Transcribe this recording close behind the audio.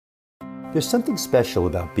There's something special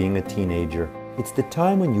about being a teenager. It's the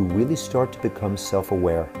time when you really start to become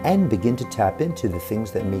self-aware and begin to tap into the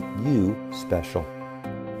things that make you special.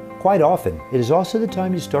 Quite often, it is also the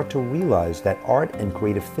time you start to realize that art and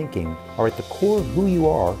creative thinking are at the core of who you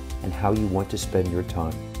are and how you want to spend your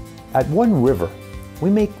time. At One River, we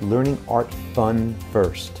make learning art fun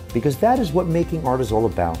first, because that is what making art is all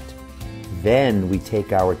about. Then we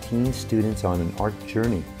take our teen students on an art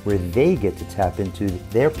journey where they get to tap into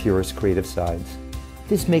their purest creative sides.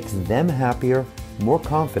 This makes them happier, more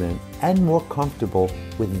confident, and more comfortable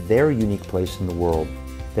with their unique place in the world.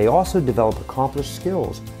 They also develop accomplished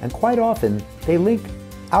skills, and quite often they link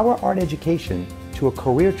our art education to a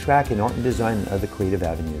career track in art and design and other creative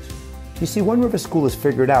avenues. You see, One River School has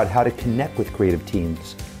figured out how to connect with creative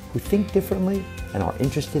teens who think differently and are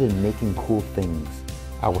interested in making cool things.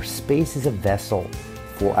 Our space is a vessel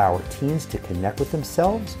for our teens to connect with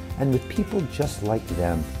themselves and with people just like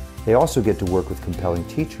them. They also get to work with compelling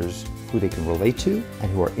teachers who they can relate to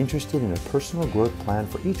and who are interested in a personal growth plan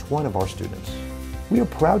for each one of our students. We are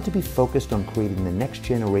proud to be focused on creating the next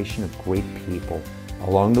generation of great people.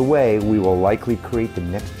 Along the way, we will likely create the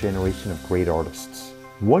next generation of great artists.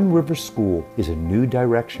 One River School is a new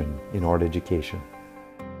direction in art education.